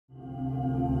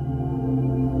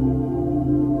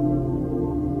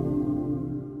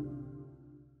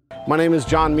My name is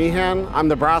John Meehan. I'm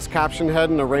the brass caption head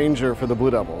and arranger for the Blue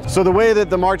Devils. So the way that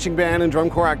the marching band and drum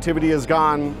corps activity has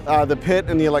gone, the pit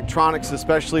and the electronics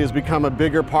especially has become a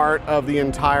bigger part of the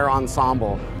entire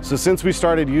ensemble. So since we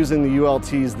started using the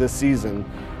ULTs this season,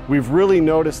 we've really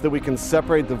noticed that we can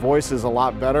separate the voices a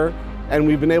lot better, and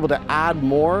we've been able to add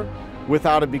more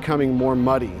without it becoming more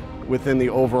muddy within the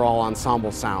overall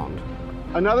ensemble sound.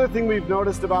 Another thing we've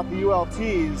noticed about the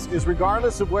ULTs is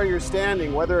regardless of where you're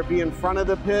standing, whether it be in front of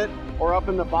the pit or up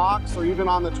in the box or even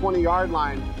on the 20-yard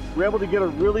line, we're able to get a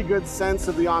really good sense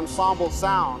of the ensemble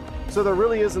sound, so there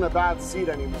really isn't a bad seat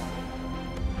anymore.